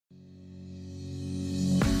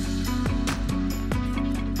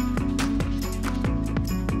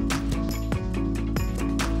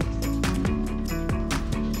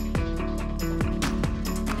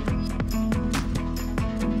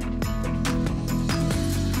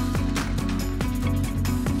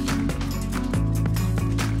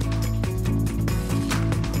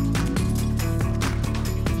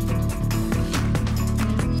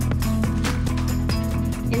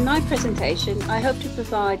presentation, I hope to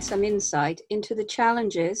provide some insight into the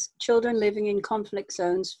challenges children living in conflict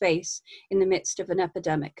zones face in the midst of an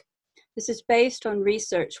epidemic. This is based on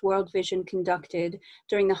research World Vision conducted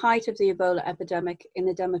during the height of the Ebola epidemic in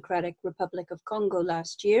the Democratic Republic of Congo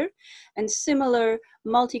last year, and similar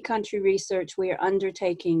multi-country research we are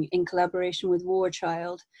undertaking in collaboration with War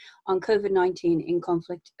Child on COVID-19 in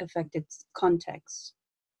conflict-affected contexts.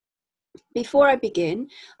 Before I begin,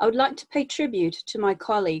 I would like to pay tribute to my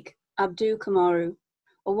colleague, Abdou Kamaru,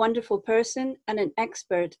 a wonderful person and an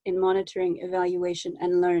expert in monitoring, evaluation,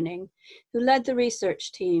 and learning, who led the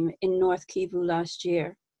research team in North Kivu last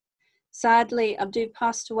year. Sadly, Abdou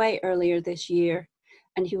passed away earlier this year,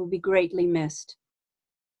 and he will be greatly missed.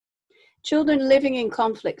 Children living in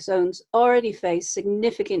conflict zones already face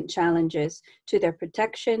significant challenges to their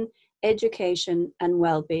protection, education, and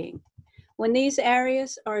well-being. When these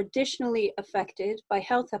areas are additionally affected by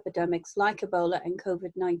health epidemics like Ebola and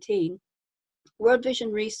COVID-19, World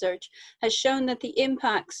Vision research has shown that the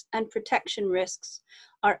impacts and protection risks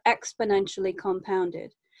are exponentially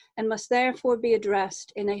compounded and must therefore be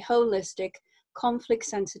addressed in a holistic,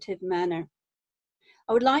 conflict-sensitive manner.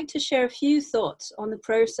 I would like to share a few thoughts on the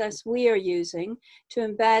process we are using to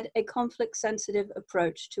embed a conflict-sensitive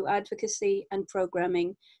approach to advocacy and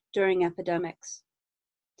programming during epidemics.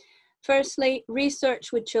 Firstly,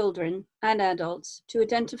 research with children and adults to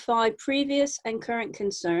identify previous and current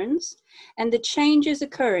concerns and the changes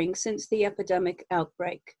occurring since the epidemic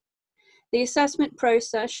outbreak. The assessment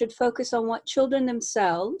process should focus on what children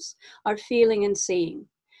themselves are feeling and seeing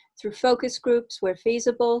through focus groups where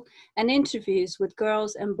feasible and interviews with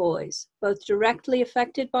girls and boys, both directly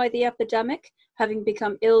affected by the epidemic, having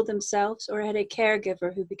become ill themselves or had a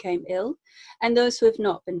caregiver who became ill, and those who have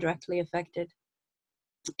not been directly affected.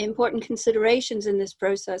 Important considerations in this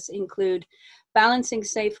process include balancing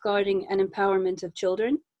safeguarding and empowerment of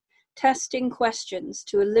children, testing questions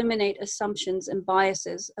to eliminate assumptions and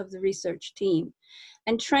biases of the research team,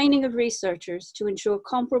 and training of researchers to ensure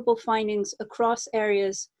comparable findings across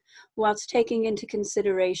areas whilst taking into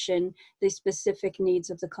consideration the specific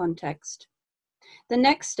needs of the context. The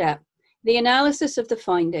next step, the analysis of the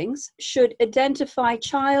findings, should identify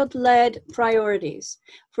child-led priorities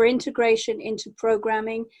for integration into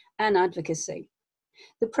programming and advocacy.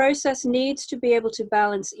 The process needs to be able to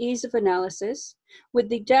balance ease of analysis with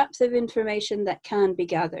the depth of information that can be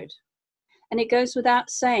gathered. And it goes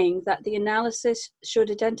without saying that the analysis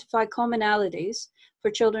should identify commonalities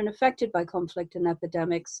for children affected by conflict and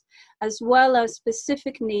epidemics, as well as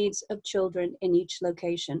specific needs of children in each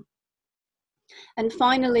location. And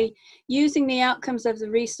finally, using the outcomes of the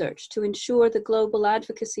research to ensure the global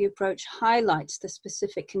advocacy approach highlights the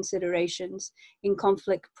specific considerations in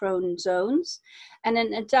conflict-prone zones and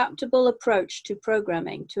an adaptable approach to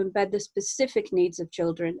programming to embed the specific needs of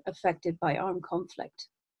children affected by armed conflict.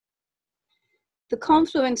 The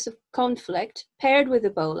confluence of conflict paired with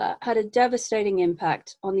Ebola had a devastating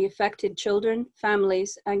impact on the affected children,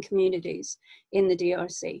 families, and communities in the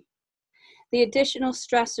DRC. The additional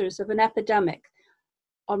stressors of an epidemic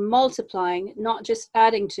are multiplying, not just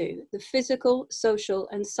adding to, the physical, social,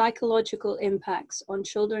 and psychological impacts on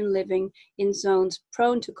children living in zones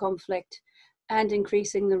prone to conflict and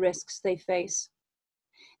increasing the risks they face.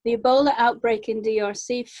 The Ebola outbreak in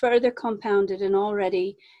DRC further compounded an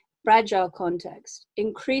already fragile context,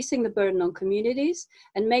 increasing the burden on communities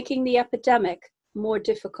and making the epidemic more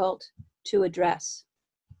difficult to address.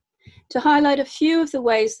 To highlight a few of the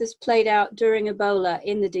ways this played out during Ebola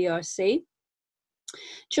in the DRC,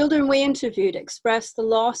 children we interviewed expressed the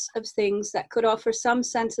loss of things that could offer some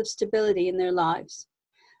sense of stability in their lives: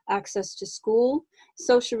 access to school,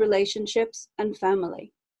 social relationships, and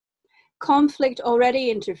family. Conflict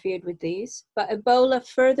already interfered with these, but Ebola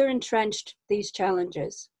further entrenched these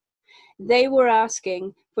challenges. They were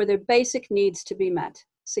asking for their basic needs to be met: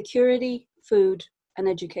 security, food, and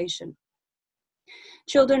education.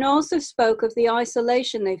 Children also spoke of the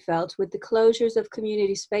isolation they felt with the closures of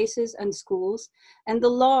community spaces and schools and the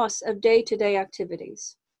loss of day-to-day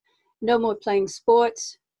activities. No more playing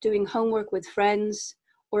sports, doing homework with friends,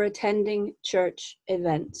 or attending church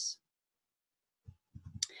events.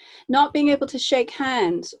 Not being able to shake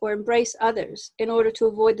hands or embrace others in order to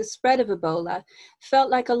avoid the spread of Ebola felt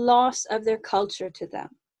like a loss of their culture to them.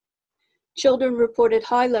 Children reported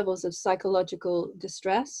high levels of psychological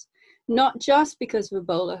distress, not just because of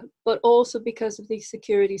Ebola, but also because of the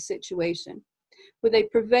security situation, with a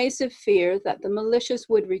pervasive fear that the militias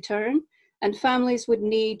would return and families would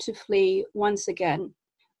need to flee once again,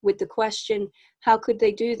 with the question, how could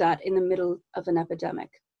they do that in the middle of an epidemic?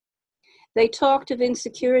 They talked of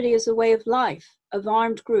insecurity as a way of life, of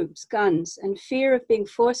armed groups, guns, and fear of being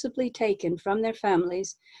forcibly taken from their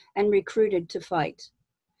families and recruited to fight.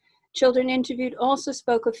 Children interviewed also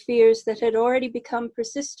spoke of fears that had already become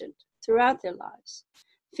persistent throughout their lives: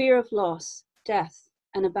 fear of loss, death,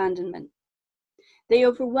 and abandonment. They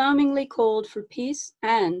overwhelmingly called for peace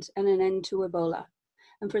and an end to Ebola,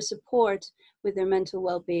 and for support with their mental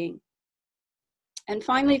well-being. And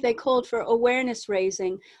finally, they called for awareness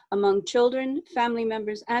raising among children, family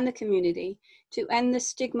members, and the community to end the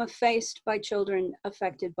stigma faced by children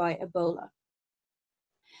affected by Ebola.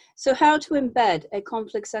 So how to embed a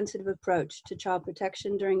conflict-sensitive approach to child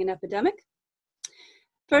protection during an epidemic?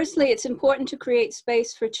 Firstly, it's important to create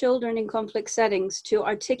space for children in conflict settings to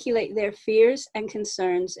articulate their fears and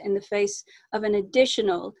concerns in the face of an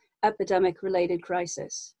additional epidemic-related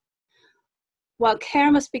crisis. While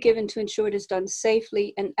care must be given to ensure it is done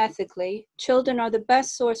safely and ethically, children are the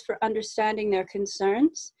best source for understanding their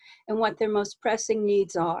concerns and what their most pressing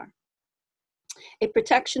needs are. A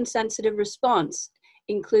protection-sensitive response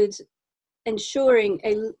includes ensuring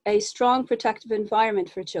a strong protective environment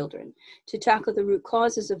for children to tackle the root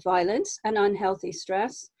causes of violence and unhealthy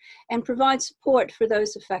stress and provide support for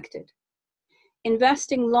those affected.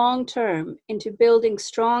 Investing long-term into building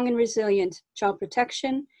strong and resilient child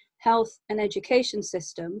protection, health, and education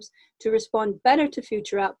systems to respond better to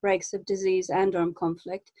future outbreaks of disease and armed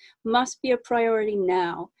conflict must be a priority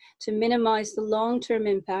now to minimize the long-term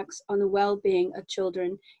impacts on the well-being of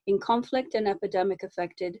children in conflict and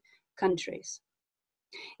epidemic-affected countries.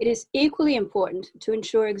 It is equally important to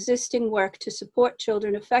ensure existing work to support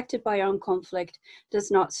children affected by armed conflict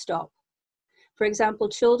does not stop. For example,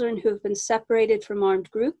 children who have been separated from armed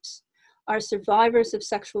groups are survivors of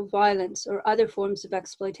sexual violence or other forms of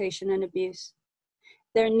exploitation and abuse.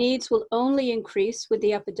 Their needs will only increase with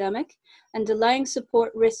the epidemic, and delaying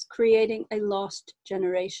support risks creating a lost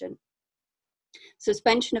generation.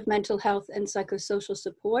 Suspension of mental health and psychosocial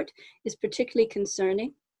support is particularly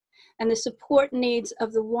concerning, and the support needs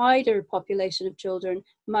of the wider population of children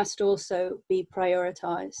must also be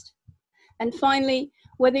prioritized. And finally,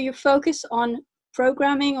 whether you focus on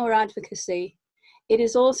programming or advocacy, it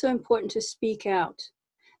is also important to speak out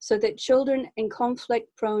so that children in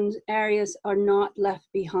conflict-prone areas are not left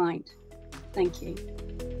behind. Thank you.